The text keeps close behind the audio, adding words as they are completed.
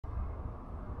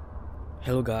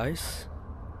Hello guys,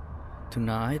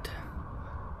 tonight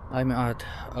I'm at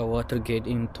a Watergate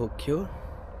in Tokyo,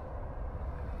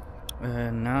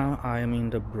 and now I am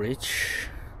in the bridge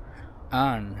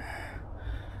and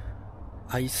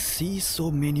I see so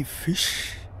many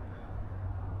fish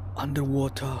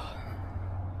underwater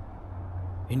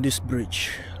in this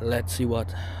bridge. Let's see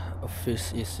what a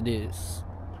fish is this.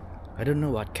 I don't know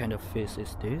what kind of fish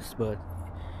is this, but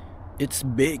it's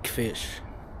big fish.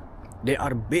 They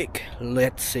are big,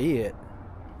 let's see it.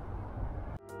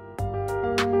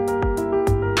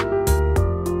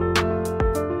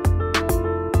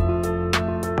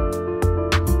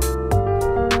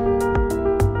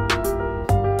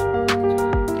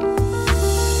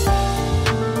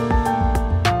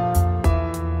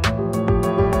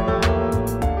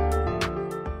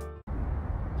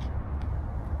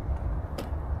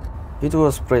 It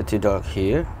was pretty dark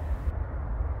here.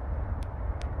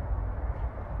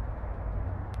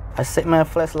 I set my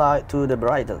flashlight to the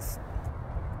brightest.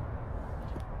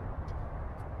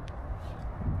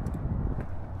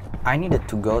 I needed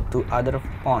to go to other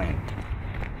point.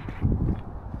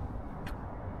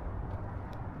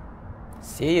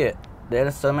 See it, there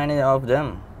are so many of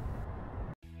them.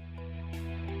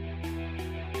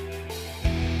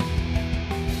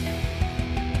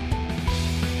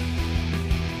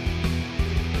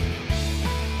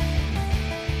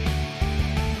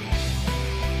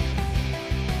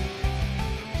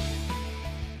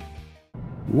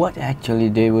 What actually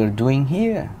they were doing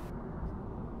here?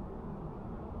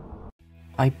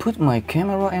 I put my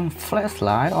camera and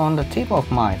flashlight on the tip of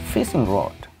my fishing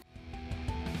rod.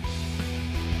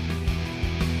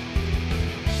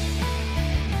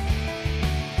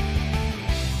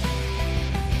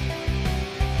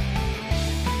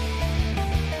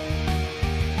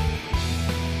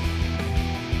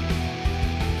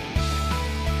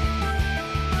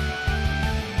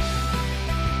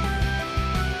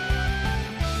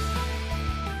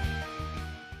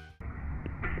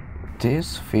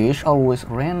 These fish always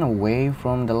ran away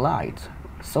from the light,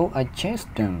 so I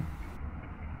chased them.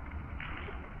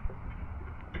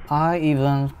 I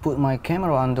even put my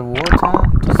camera underwater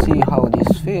to see how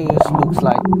these fish looks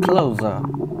like closer,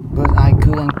 but I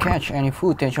couldn't catch any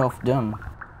footage of them.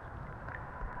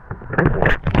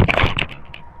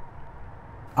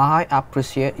 I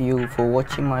appreciate you for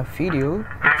watching my video.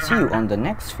 See you on the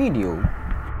next video.